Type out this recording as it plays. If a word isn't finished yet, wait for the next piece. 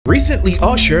Recently,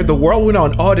 Usher, the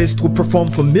world-renowned artist who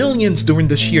performed for millions during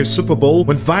this year's Super Bowl,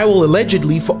 went viral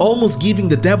allegedly for almost giving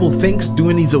the devil thanks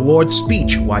during his awards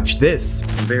speech. Watch this.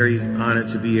 I'm very honored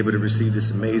to be able to receive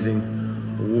this amazing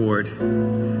award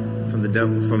from the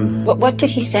devil. What did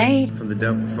he say? From the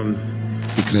devil.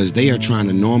 Because they are trying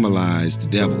to normalize the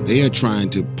devil. They are trying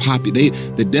to populate.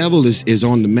 The devil is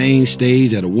on the main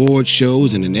stage at award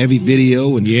shows and in every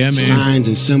video and signs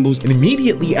and symbols. And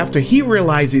immediately after he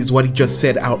realizes what he just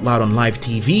said out loud on live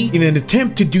TV, in an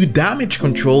attempt to do damage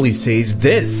control, he says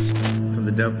this. From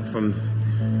the devil,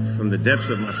 from the depths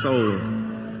of my soul,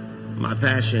 my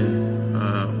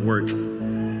passion work.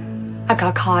 I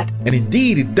got caught. And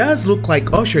indeed, it does look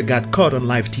like Usher got caught on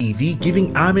live TV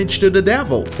giving homage to the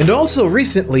devil. And also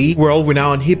recently,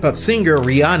 world-renowned hip-hop singer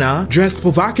Rihanna dressed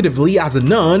provocatively as a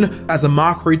nun as a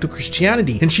mockery to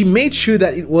Christianity, and she made sure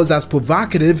that it was as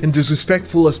provocative and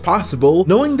disrespectful as possible,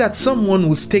 knowing that someone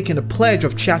who's taken a pledge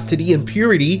of chastity and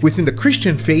purity within the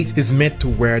Christian faith is meant to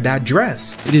wear that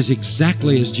dress. It is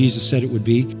exactly as Jesus said it would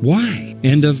be. Why?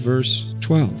 End of verse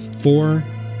 12. For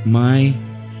my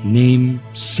name's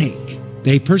sake.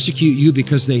 They persecute you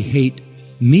because they hate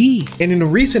me. And in a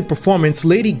recent performance,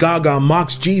 Lady Gaga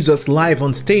mocks Jesus live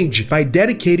on stage by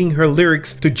dedicating her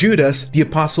lyrics to Judas, the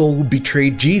apostle who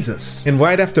betrayed Jesus. And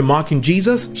right after mocking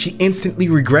Jesus, she instantly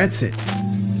regrets it.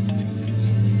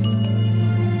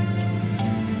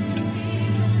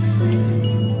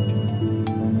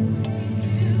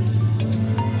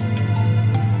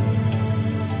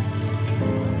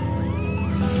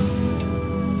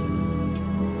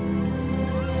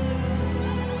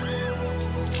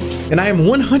 And I am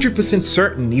 100%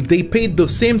 certain if they paid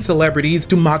those same celebrities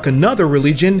to mock another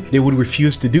religion, they would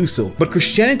refuse to do so. But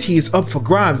Christianity is up for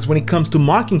grabs when it comes to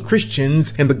mocking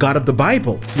Christians and the God of the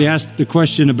Bible. They asked the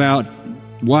question about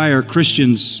why are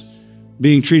Christians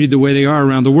being treated the way they are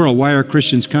around the world? Why are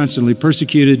Christians constantly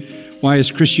persecuted? Why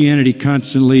is Christianity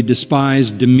constantly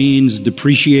despised, demeaned,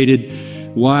 depreciated?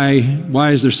 Why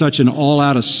is there such an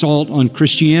all-out assault on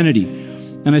Christianity?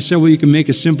 And I said, well, you can make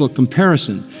a simple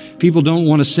comparison. People don't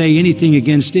want to say anything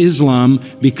against Islam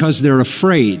because they're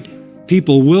afraid.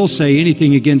 People will say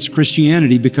anything against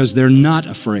Christianity because they're not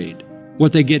afraid.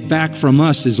 What they get back from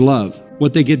us is love.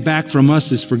 What they get back from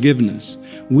us is forgiveness.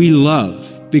 We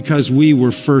love because we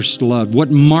were first loved. What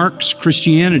marks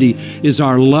Christianity is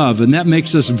our love, and that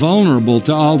makes us vulnerable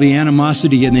to all the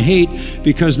animosity and the hate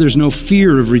because there's no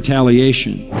fear of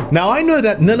retaliation. Now I know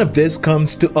that none of this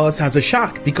comes to us as a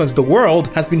shock because the world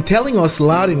has been telling us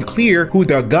loud and clear who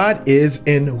their God is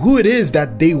and who it is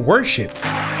that they worship.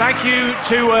 Thank you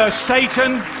to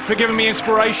Satan for giving me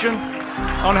inspiration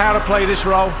on how to play this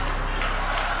role.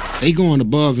 They going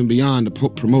above and beyond to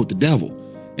promote the devil.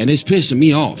 And it's pissing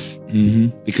me off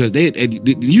because they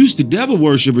used to devil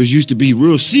worshippers used to be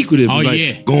real secretive,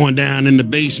 going down in the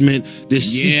basement,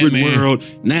 this secret world.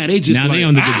 Now they just they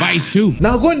on the device too.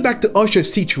 Now going back to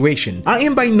Usher's situation, I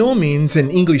am by no means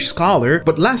an English scholar,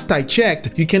 but last I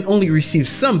checked, you can only receive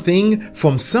something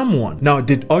from someone. Now,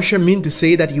 did Usher mean to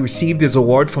say that he received his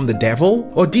award from the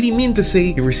devil, or did he mean to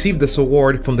say he received this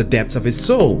award from the depths of his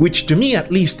soul, which to me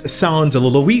at least sounds a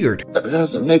little weird. That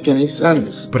doesn't make any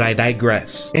sense. But I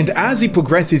digress. And as he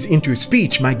progresses into his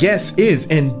speech, my guess is,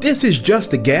 and this is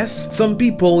just a guess, some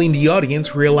people in the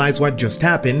audience realized what just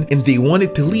happened and they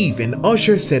wanted to leave, and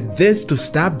Usher said this to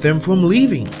stop them from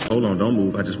leaving. Hold on, don't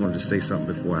move. I just wanted to say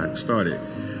something before I started.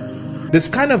 This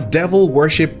kind of devil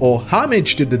worship or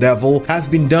homage to the devil has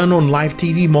been done on live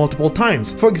TV multiple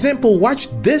times. For example, watch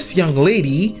this young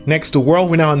lady next to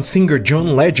world-renowned singer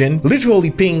John Legend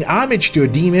literally paying homage to a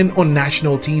demon on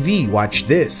national TV. Watch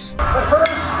this. But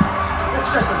first, it's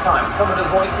Christmas time. It's coming to the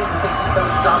Voices and 16th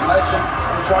Coast John Legend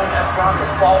and join Esperanza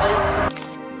Spalding.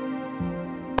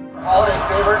 Holiday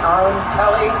favorite, our own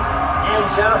Kelly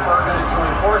and Jennifer are going to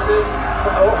join forces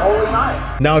for Oh Holy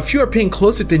Night. Now, if you are paying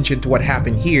close attention to what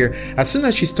happened here, as soon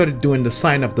as she started doing the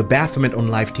sign of the Baphomet on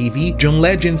live TV, John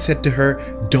Legend said to her,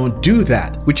 "Don't do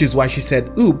that," which is why she said,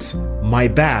 "Oops, my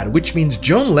bad," which means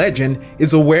John Legend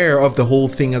is aware of the whole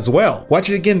thing as well. Watch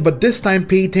it again, but this time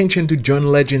pay attention to John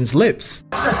Legend's lips.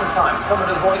 It's Christmas time. It's coming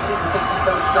to the Voices and 16th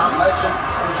Coast John Legend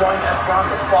and join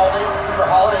Esperanza Spalding for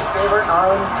holiday favorite,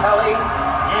 our own Kelly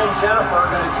and Jennifer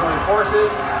are going to join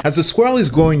forces. As the swirl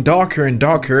is growing darker and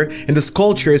darker and the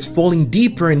sculpture is falling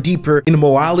deeper and deeper in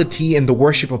morality and the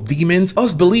worship of demons,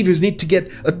 us believers need to get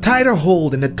a tighter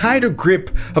hold and a tighter grip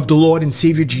of the Lord and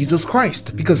Savior Jesus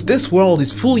Christ, because this world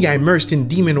is fully immersed in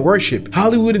demon worship.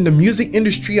 Hollywood and the music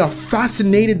industry are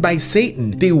fascinated by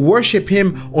Satan. They worship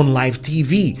him on live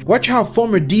TV. Watch how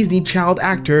former Disney child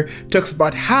actor talks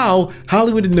about how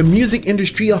Hollywood and the music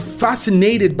industry are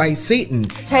fascinated by Satan.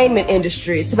 Entertainment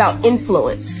industry, it's It's about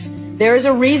influence. There is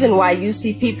a reason why you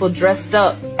see people dressed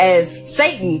up as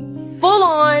Satan,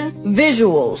 full-on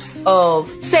visuals of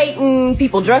Satan,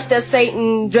 people dressed as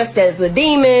Satan, dressed as a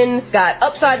demon, got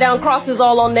upside-down crosses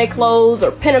all on their clothes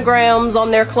or pentagrams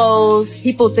on their clothes.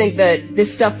 People think that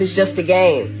this stuff is just a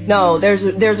game. No, there's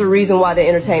a reason why the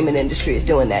entertainment industry is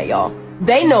doing that, y'all.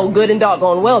 They know good and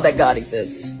doggone well that God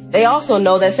exists. They also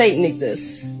know that Satan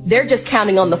exists. They're just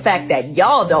counting on the fact that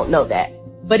y'all don't know that.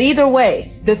 But either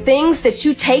way, the things that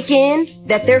you take in,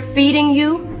 that they're feeding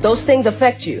you, those things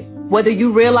affect you. Whether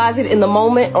you realize it in the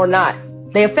moment or not,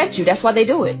 they affect you. That's why they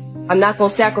do it. I'm not going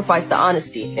to sacrifice the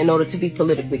honesty in order to be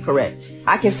politically correct.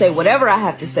 I can say whatever I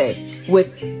have to say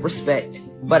with respect,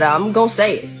 but I'm going to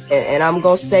say it, and I'm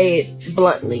going to say it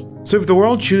bluntly. So if the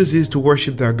world chooses to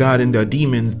worship their God and their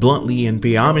demons bluntly and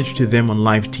pay homage to them on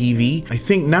live TV, I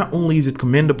think not only is it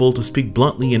commendable to speak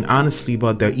bluntly and honestly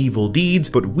about their evil deeds,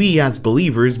 but we as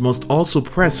believers must also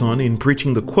press on in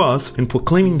preaching the cross and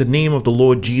proclaiming the name of the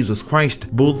Lord Jesus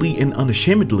Christ boldly and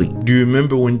unashamedly. Do you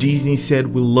remember when Disney said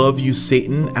 "We love you,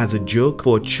 Satan" as a joke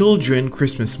for a children's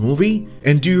Christmas movie?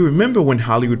 And do you remember when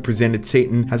Hollywood presented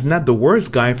Satan as not the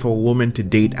worst guy for a woman to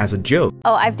date as a joke?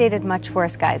 Oh, I've dated much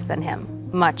worse guys than him.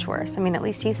 Much worse. I mean, at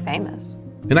least he's famous.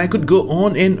 And I could go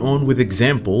on and on with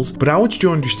examples, but I want you to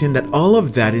understand that all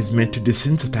of that is meant to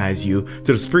desensitize you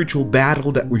to the spiritual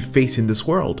battle that we face in this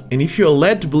world. And if you're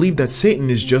led to believe that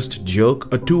Satan is just a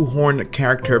joke, a two-horned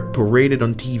character paraded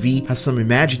on TV as some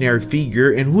imaginary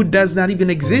figure and who does not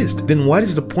even exist, then what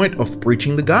is the point of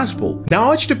preaching the gospel? Now I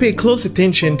want you to pay close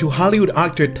attention to Hollywood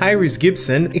actor Tyrese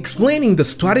Gibson explaining the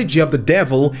strategy of the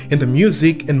devil in the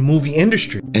music and movie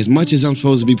industry. As much as I'm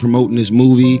supposed to be promoting this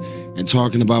movie and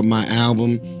talking about my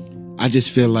album, I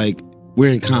just feel like we're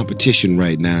in competition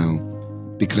right now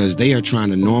because they are trying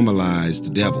to normalize the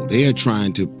devil. They are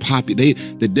trying to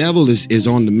the devil is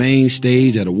on the main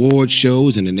stage at award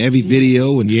shows and in every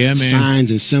video and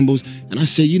signs and symbols. And I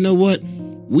say, you know what?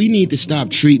 We need to stop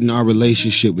treating our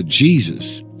relationship with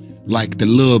Jesus like the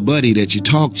little buddy that you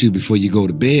talk to before you go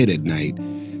to bed at night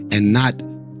and not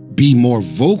be more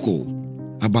vocal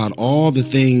about all the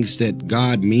things that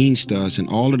God means to us and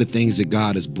all of the things that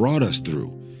God has brought us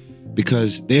through.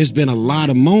 Because there's been a lot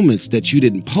of moments that you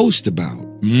didn't post about.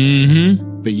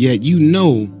 But yet you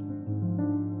know,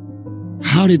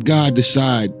 how did God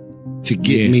decide to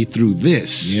get me through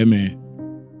this? Yeah, man.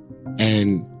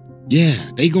 And yeah,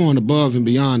 they going above and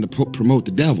beyond to promote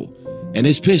the devil. And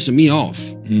it's pissing me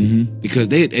off because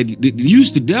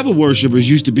the devil worshippers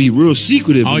used to be real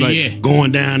secretive,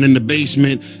 going down in the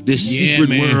basement, this secret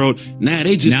world. Now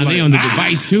they on the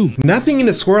device too. Nothing in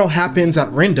this world happens at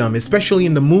random, especially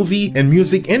in the movie and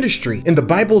music industry. And the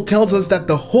Bible tells us that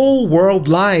the whole world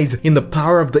lies in the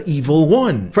power of the evil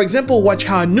one. For example, watch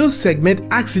how a news segment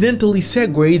accidentally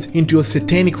segues into a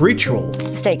satanic ritual.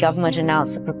 The state government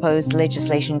announced the proposed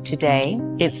legislation today.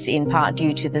 It's in part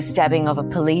due to the stabbing of a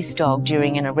police dog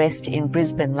during an arrest in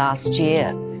Brisbane last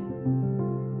year.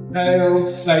 Hail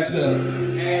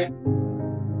Satan.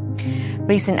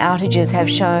 Recent outages have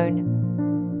shown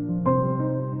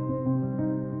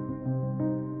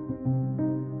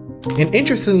And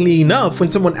interestingly enough,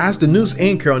 when someone asked the news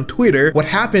anchor on Twitter what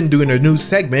happened during a news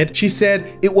segment, she said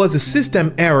it was a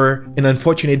system error and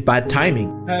unfortunate bad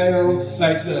timing. Hail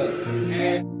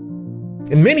Satan.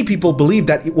 And many people believe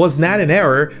that it was not an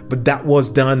error, but that was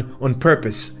done on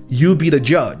purpose. You be the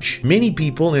judge. Many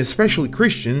people, and especially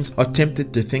Christians, are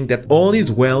tempted to think that all is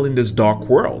well in this dark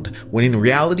world, when in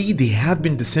reality they have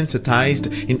been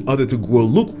desensitized in order to grow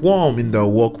lukewarm in their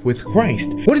walk with Christ.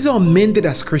 What is our mandate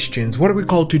as Christians? What are we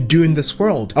called to do in this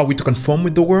world? Are we to conform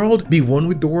with the world, be one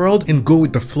with the world, and go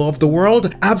with the flow of the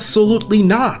world? Absolutely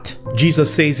not.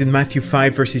 Jesus says in Matthew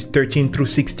 5 verses 13 through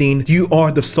 16, "You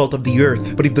are the salt of the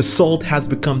earth, but if the salt has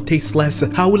become tasteless,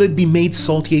 how will it be made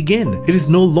salty again? It is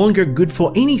no longer good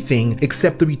for anything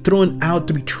except to be thrown out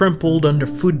to be trampled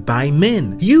underfoot by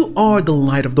men. You are the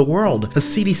light of the world. A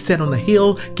city set on a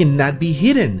hill cannot be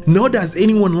hidden, nor does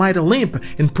anyone light a lamp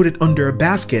and put it under a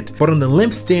basket, but on a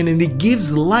lampstand, and it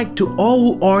gives light to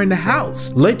all who are in the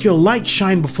house. Let your light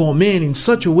shine before men in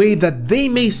such a way that they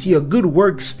may see your good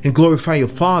works and glorify your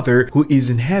Father who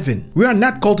is in heaven." We are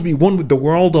not called to be one with the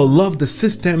world or love the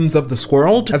systems of this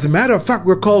world. As a matter of fact,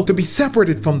 we're called to be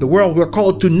separated from the world. We're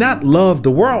called to not love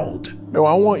the world. No,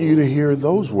 I want you to hear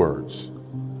those words.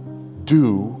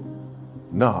 Do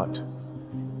not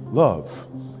love.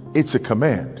 It's a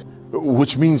command,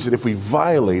 which means that if we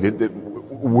violate it, that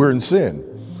we're in sin.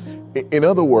 In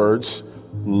other words,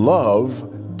 love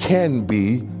can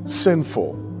be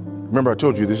sinful. Remember, I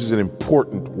told you this is an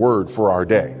important word for our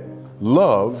day.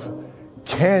 Love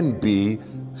can be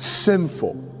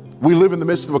sinful. We live in the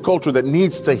midst of a culture that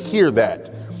needs to hear that.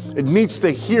 It needs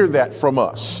to hear that from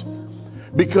us,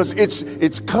 because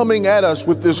it's coming at us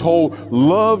with this whole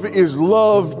love is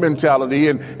love mentality.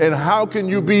 And how can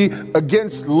you be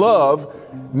against love?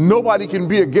 Nobody can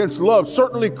be against love.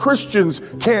 Certainly Christians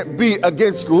can't be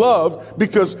against love,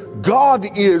 because God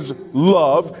is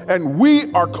love and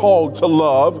we are called to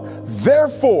love.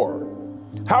 Therefore,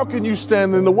 how can you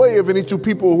stand in the way of any two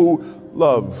people who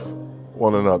love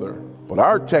one another? But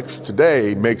our text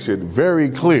today makes it very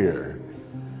clear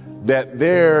that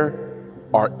there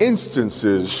are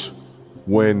instances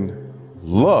when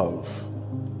love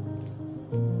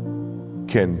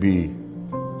can be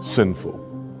sinful.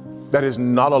 That is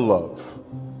not a love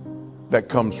that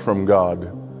comes from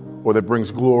God or that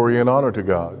brings glory and honor to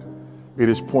God. It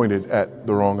is pointed at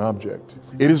the wrong object.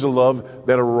 It is a love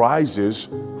that arises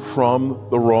from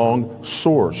the wrong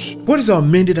source. What is our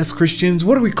mandate as Christians?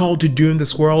 What are we called to do in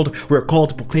this world? We're called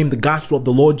to proclaim the gospel of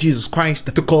the Lord Jesus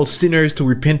Christ, to call sinners to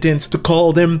repentance, to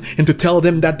call them and to tell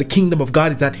them that the kingdom of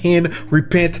God is at hand.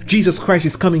 Repent. Jesus Christ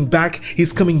is coming back.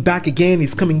 He's coming back again.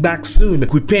 He's coming back soon.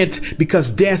 Repent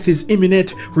because death is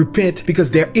imminent. Repent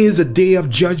because there is a day of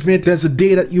judgment. There's a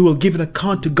day that you will give an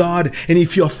account to God. And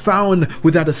if you're found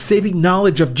without a saving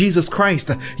knowledge of Jesus Christ,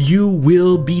 you will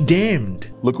be damned.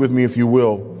 Look with me, if you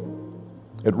will,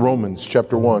 at Romans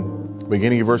chapter 1,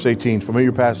 beginning of verse 18.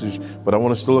 Familiar passage, but I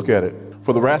want us to look at it.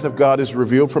 For the wrath of God is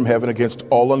revealed from heaven against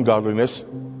all ungodliness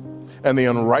and the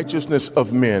unrighteousness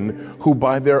of men, who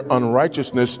by their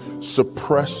unrighteousness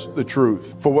suppress the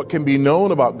truth. For what can be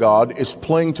known about God is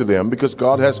plain to them, because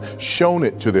God has shown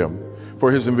it to them.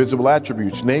 For his invisible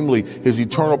attributes, namely his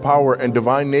eternal power and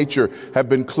divine nature, have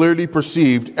been clearly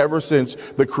perceived ever since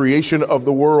the creation of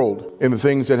the world in the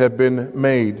things that have been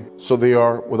made. So they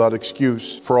are without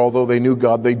excuse. For although they knew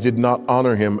God, they did not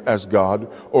honor him as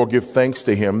God or give thanks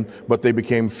to him, but they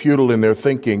became futile in their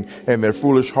thinking, and their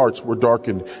foolish hearts were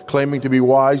darkened. Claiming to be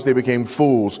wise, they became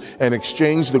fools and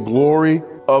exchanged the glory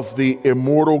of the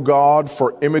immortal God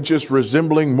for images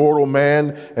resembling mortal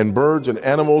man and birds and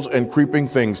animals and creeping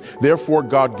things. Therefore,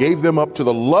 God gave them up to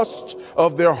the lust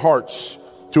of their hearts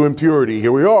to impurity.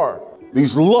 Here we are.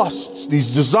 These lusts,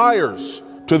 these desires,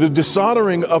 to the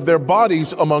dishonoring of their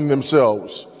bodies among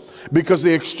themselves, because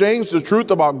they exchanged the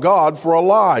truth about God for a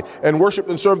lie and worshiped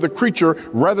and served the creature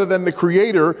rather than the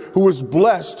Creator, who is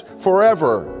blessed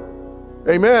forever.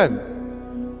 Amen.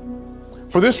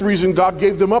 For this reason, God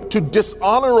gave them up to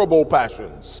dishonorable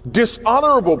passions.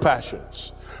 Dishonorable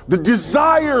passions. The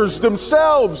desires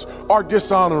themselves are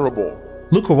dishonorable.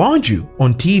 Look around you,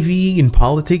 on TV, in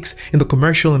politics, in the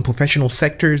commercial and professional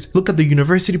sectors. Look at the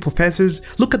university professors.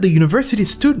 Look at the university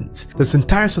students. This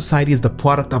entire society is the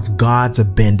product of God's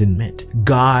abandonment.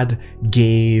 God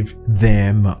gave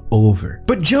them over.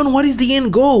 But John, what is the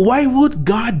end goal? Why would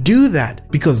God do that?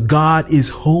 Because God is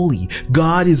holy,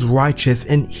 God is righteous,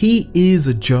 and he is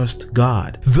a just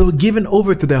God. Though given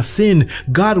over to their sin,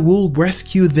 God will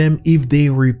rescue them if they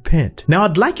repent. Now,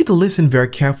 I'd like you to listen very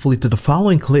carefully to the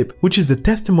following clip, which is the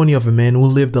testimony of a man who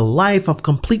lived a life of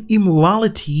complete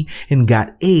immorality and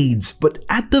got AIDS, but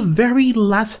at the very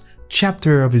last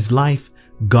chapter of his life,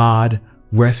 God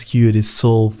rescued his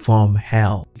soul from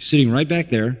hell. Sitting right back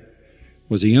there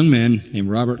was a young man named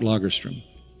Robert Lagerstrom.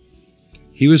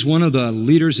 He was one of the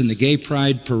leaders in the Gay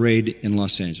Pride Parade in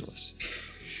Los Angeles.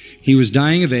 He was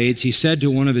dying of AIDS. He said to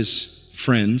one of his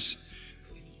friends,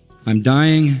 "I'm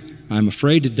dying. I'm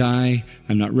afraid to die.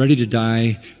 I'm not ready to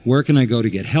die. Where can I go to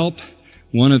get help?"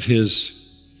 One of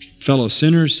his fellow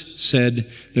sinners said,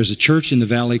 "There's a church in the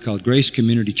valley called Grace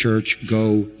Community Church.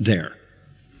 Go there."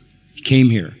 He came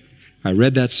here. I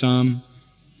read that psalm.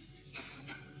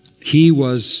 He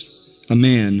was a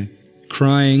man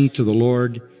crying to the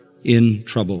Lord in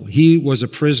trouble. He was a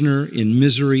prisoner in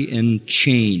misery and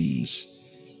chains.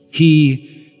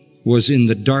 He was in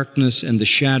the darkness and the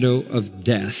shadow of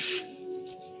death.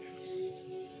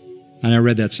 And I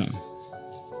read that psalm.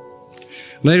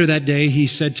 Later that day, he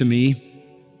said to me,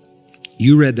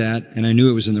 "You read that," and I knew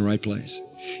it was in the right place.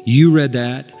 "You read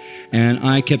that," and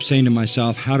I kept saying to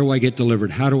myself, "How do I get delivered?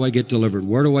 How do I get delivered?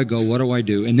 Where do I go? What do I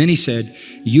do?" And then he said,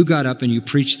 "You got up and you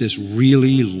preached this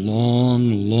really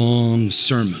long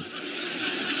sermon.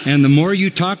 And the more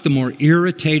you talked, the more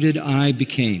irritated I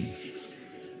became,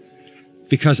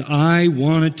 because I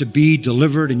wanted to be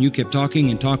delivered, and you kept talking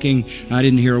and talking. I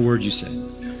didn't hear a word you said."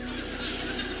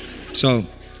 So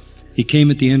he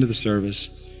came at the end of the service,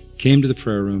 came to the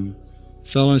prayer room,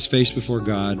 fell on his face before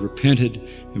God, repented,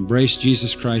 embraced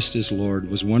Jesus Christ as Lord,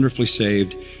 was wonderfully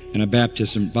saved, and I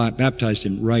baptized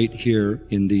him right here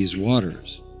in these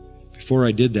waters. Before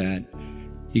I did that,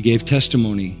 he gave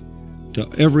testimony to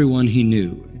everyone he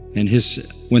knew And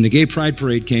when the gay pride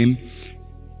parade came,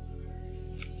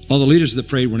 all the leaders of the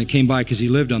parade, when it came by, because he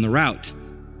lived on the route,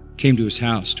 came to his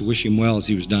house to wish him well as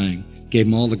he was dying, gave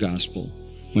him all the gospel,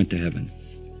 went to heaven.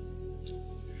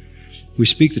 We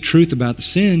speak the truth about the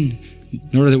sin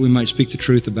in order that we might speak the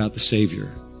truth about the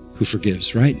Savior who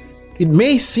forgives, right? It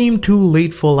may seem too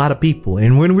late for a lot of people,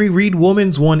 and when we read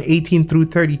Romans 1:18 through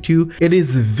 32, it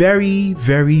is very,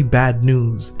 very bad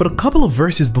news. But a couple of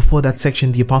verses before that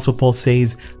section, the Apostle Paul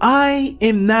says, "I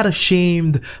am not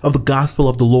ashamed of the gospel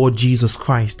of the Lord Jesus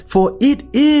Christ, for it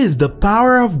is the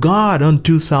power of God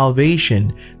unto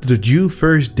salvation, to the Jew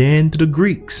first, then to the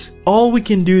Greeks." All we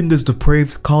can do in this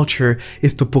depraved culture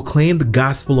is to proclaim the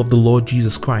gospel of the Lord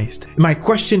Jesus Christ. My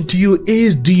question to you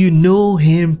is, do you know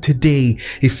him today?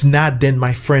 If not, then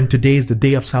my friend, today is the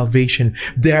day of salvation.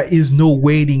 There is no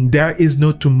waiting. There is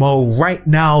no tomorrow. Right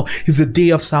now is the day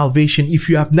of salvation. If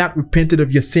you have not repented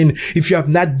of your sin, if you have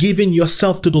not given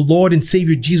yourself to the Lord and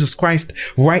Savior Jesus Christ,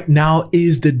 right now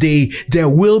is the day. There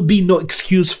will be no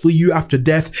excuse for you after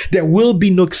death. There will be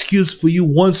no excuse for you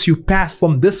once you pass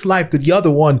from this life to the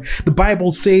other one. The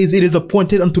Bible says it is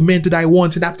appointed unto men to die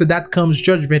once, and after that comes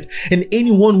judgment. And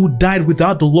anyone who died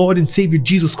without the Lord and Savior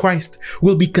Jesus Christ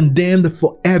will be condemned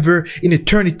forever in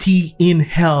eternity in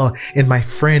hell. And my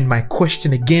friend, my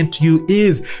question again to you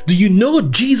is, do you know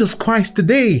Jesus Christ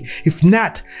today? If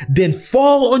not, then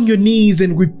fall on your knees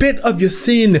and repent of your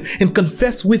sin and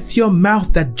confess with your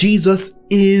mouth that Jesus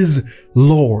is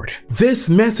Lord. This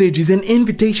message is an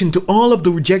invitation to all of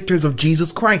the rejectors of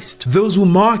Jesus Christ, those who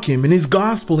mock him and his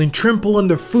gospel and trample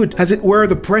underfoot as it were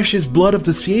the precious blood of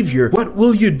the Savior. What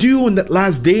will you do on that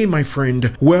last day, my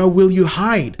friend? Where will you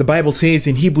hide? The Bible says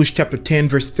in Hebrews chapter 10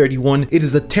 verse 31, it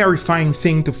is a terrifying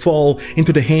thing to fall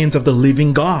into the hands of the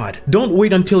living God. Don't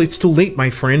wait until it's too late, my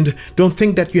friend. Don't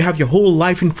think that you have your whole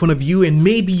life in front of you and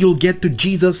maybe you'll get to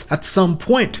Jesus at some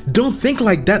point. Don't think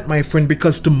like that, my friend,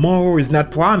 because tomorrow is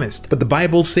not promised. But the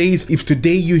Bible says, if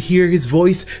today you hear his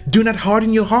voice, do not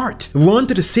harden your heart. Run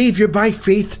to the Savior by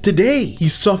faith today. He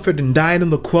suffered and died on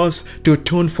the cross to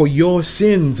atone for your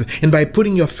sins. And by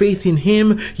putting your faith in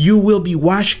him, you will be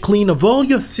washed clean of all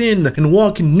your sin and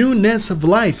walk in newness of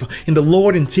life in the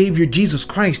Lord and Savior Jesus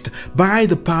Christ by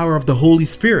the power of the Holy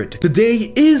Spirit.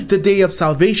 Today is the day of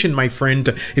salvation, my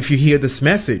friend, if you hear this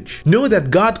message. Know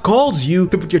that God calls you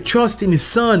to put your trust in his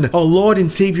Son, our Lord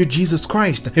and Savior Jesus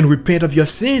Christ, and repent of your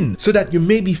sin, so that you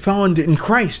may be found in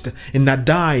Christ and not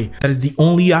die. That is the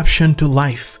only option to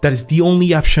life. That is the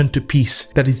only option to peace.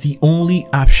 That is the only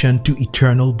option to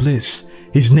eternal bliss.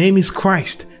 His name is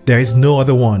Christ. There is no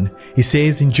other one. He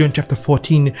says in John chapter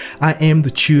 14, I am the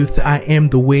truth, I am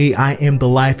the way, I am the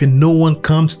life, and no one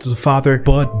comes to the Father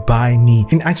but by me.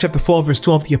 In Acts chapter 4 verse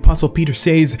 12, the Apostle Peter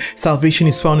says, salvation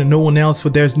is found in no one else,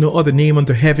 for there is no other name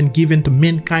under heaven given to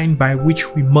mankind by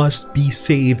which we must be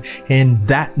saved, and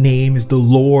that name is the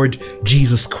Lord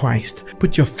Jesus Christ.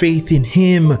 Put your faith in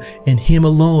him and him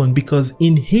alone, because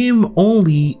in him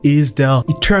only is the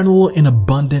eternal and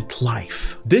abundant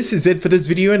life. This is it for this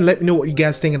video, and let me know what you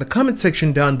guys think in the comment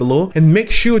section down below, and make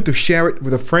sure to share it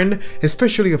with a friend,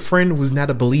 especially a friend who's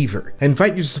not a believer. I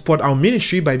invite you to support our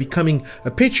ministry by becoming a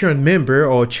Patreon member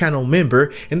or channel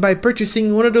member, and by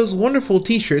purchasing one of those wonderful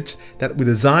t-shirts that we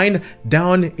designed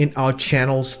down in our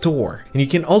channel store. And you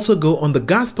can also go on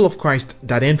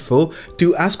thegospelofchrist.info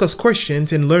to ask us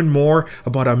questions and learn more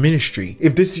about our ministry.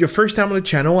 If this is your first time on the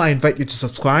channel, I invite you to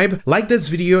subscribe, like this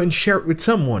video, and share it with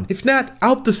someone. If not, I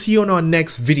hope to see you on our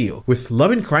next video. With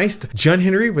love in Christ, John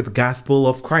Henry with the Gospel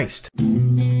of Christ.